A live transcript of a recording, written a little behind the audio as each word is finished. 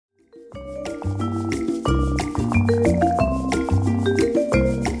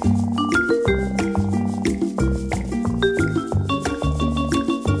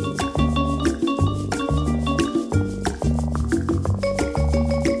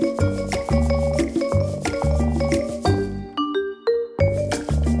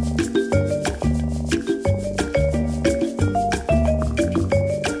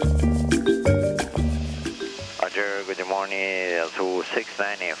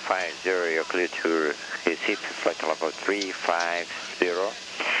6950, you're clear to Recife, flight level 350.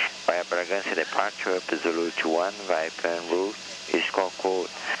 Via Bragança departure up Zulu 1 via plan route, is call code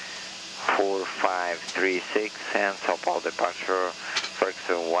 4536 and Sao Paulo departure,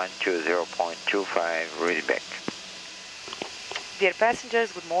 Fraction 120.25, ready back. Dear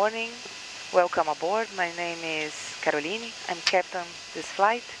passengers, good morning. Welcome aboard. My name is Caroline. I'm captain this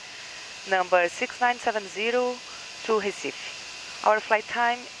flight, number 6970 to Recife. Our flight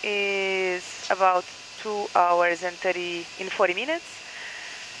time is about 2 hours and 40 minutes.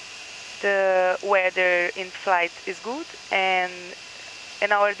 The weather in flight is good, and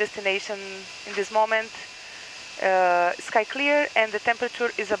our destination in this moment, sky clear, and the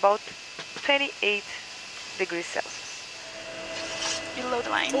temperature is about 28 degrees Celsius. Below the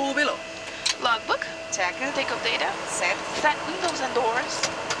line. Oh, below. Logbook. Check. Takeoff data. Set. Set windows and doors.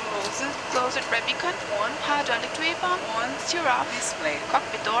 Close. Close it. Red beacon. On. Hydraulic trip on. On. Steer off. Display.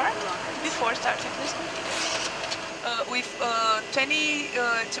 Cockpit door. Locked. Before start checklist completed. With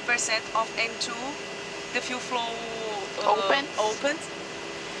 22% of N2, the fuel flow opened,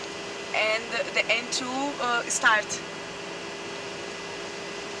 and the N2 start.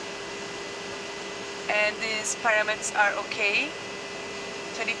 And these parameters are okay.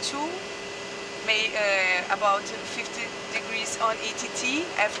 22, about 50 degrees on ETT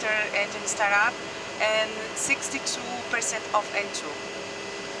after engine startup, and 62% of N2.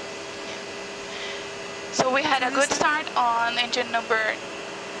 So we had a good start on engine number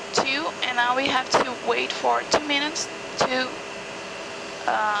 2, and now we have to wait for 2 minutes to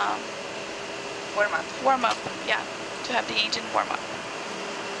warm up, yeah, to have the engine warm up.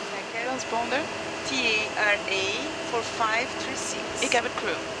 Transponder. TARA 4536. E-cabin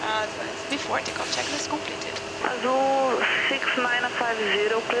crew. Before takeoff checklist completed. Azul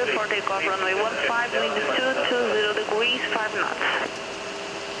 6950, clear for takeoff, runway 15, wind 220 degrees, 5 knots.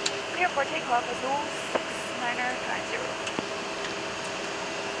 Clear for takeoff, Azul 6950.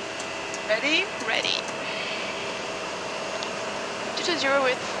 Ready? Ready. 220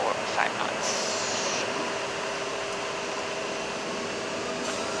 with 5 knots.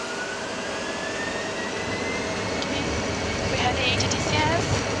 The ATTCS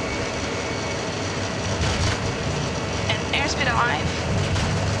and airspeed alive.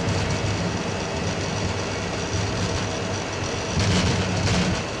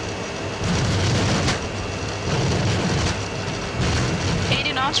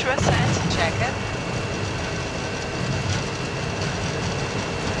 Knots reset. Check it.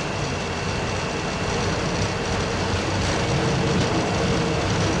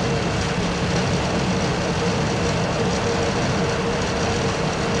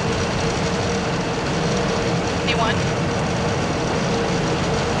 E1.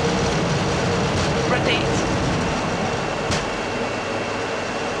 Rotate.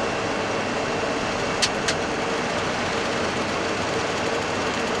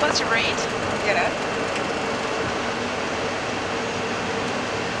 What's your rate? Get up.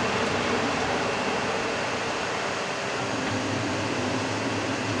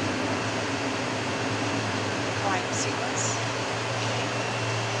 Climb sequence.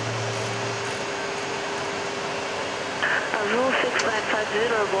 Azul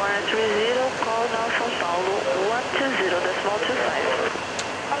 6950, airborne at 30, call now São Paulo 120.25.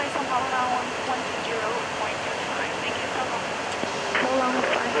 Calling São Paulo now on 120.25. Thank you so much. So long,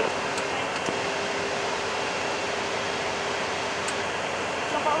 bye.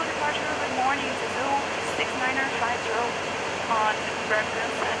 São Paulo departure, good morning, Azul 6950 on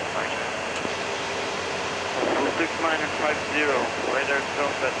Bragança departure. Azul 6950, radar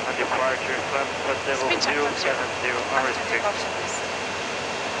contact on departure, climb flight level 070 on Recife.